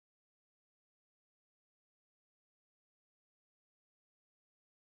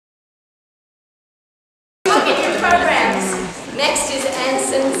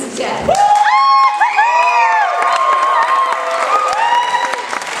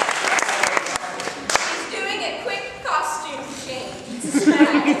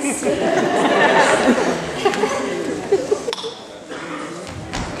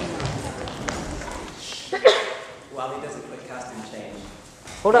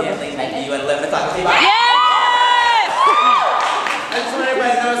Hold up. Yeah, late night you at 11 o'clock. Okay, bye. Yes! I just want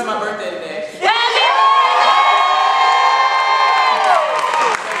everybody to know it's my birthday today.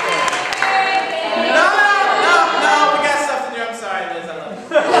 No, we got stuff to do. I'm sorry, Liz. I love you.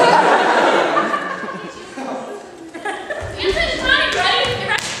 Anson, it's time, ready? You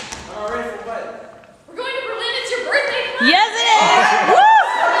ready? I'm all ready for what? We're going to Berlin. It's your birthday. Come on. Yes, it is! Woo!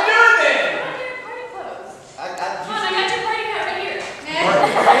 What are you doing then? Party clothes. Come Come on, I got your party hat right here.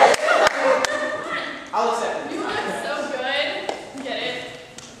 I'll accept it. You look so good. Get it?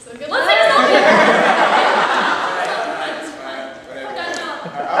 So good. Let's take a selfie. It's fine. Whatever. We're done now.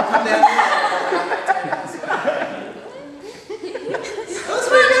 I'll come down here. Let's go.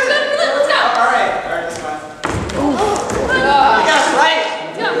 Let's go. All right, that's fine. Come on. You guys right?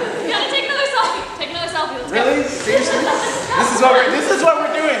 Go. We gotta take another selfie. Take another selfie. Let's go. Really? Seriously? This is what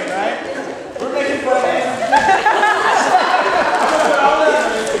we're doing, right? We're making fun of it.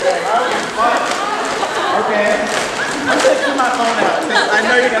 Okay. I'm taking my phone out because I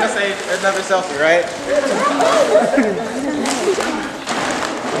know you're gonna say another selfie, right?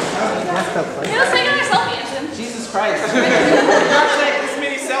 Okay, let's take another selfie, Anson. Jesus Christ. We're not taking this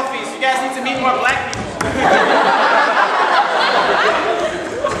many selfies. You guys need to meet more black people.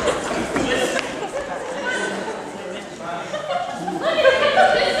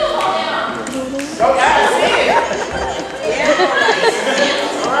 Don't ever see it.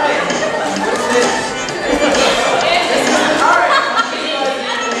 All right.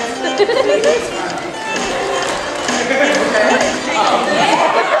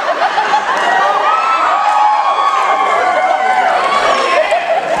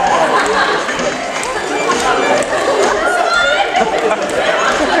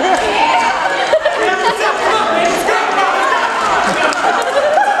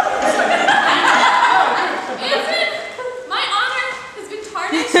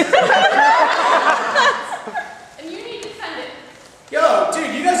 And you need to defend it. Yo,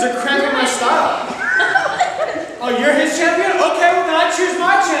 dude, you guys are cramping my style. Oh, you're his champion? Okay, well then I choose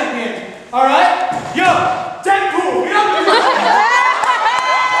my champion. All right? Yo, Deadpool, get up here.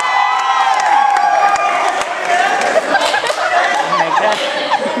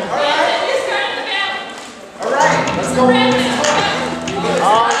 All right, let's go.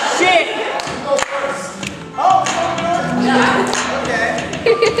 Oh, shit! Go first. Oh, okay. Okay.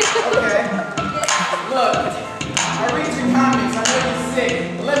 Look, I read your comments. I know you're sick.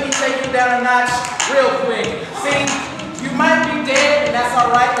 But let me take you down a notch real quick. See, you might be dead, and that's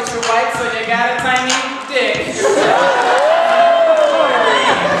all right, but you're white, so you got a tiny dick. And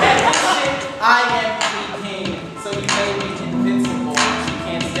this shit, I am the king, so you made me invincible. You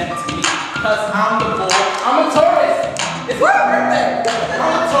can't step to me, cause I'm the bull. I'm a Taurus. It's my birthday.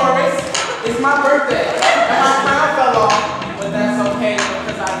 I'm a Taurus. It's my birthday. And my crown fell off, but that's okay,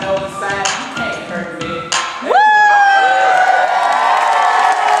 because I know inside you can't hurt me.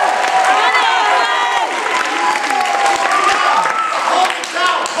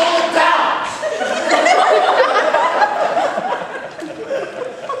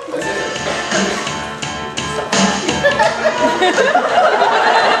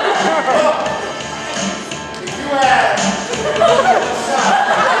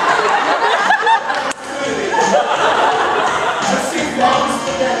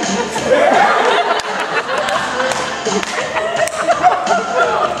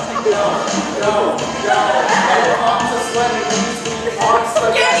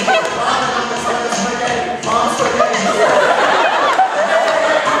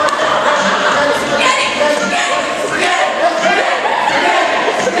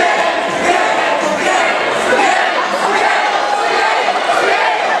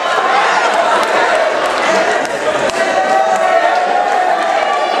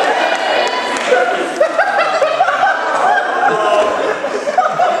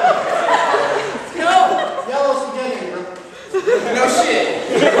 No shit.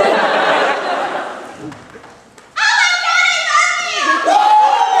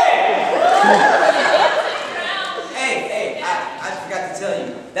 Hey, I forgot to tell you,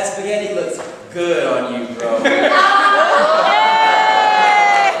 that spaghetti looks good on you, bro.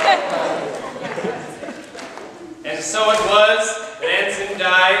 And so it was that Anson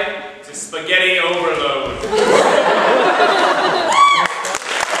died to spaghetti overload.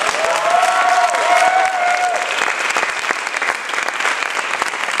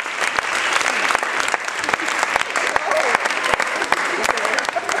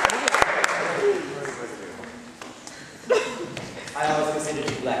 I always considered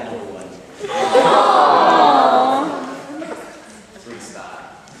you black number one. Freestyle.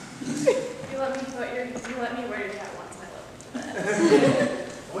 You let me wear your hat once, and I love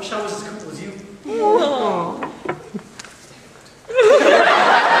it. wish I was as cool as you.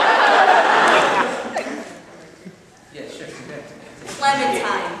 Yeah, sure, okay.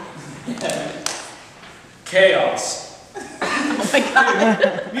 Clementine. Chaos. Oh my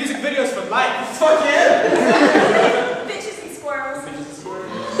god. Music videos for life. Fuck yeah.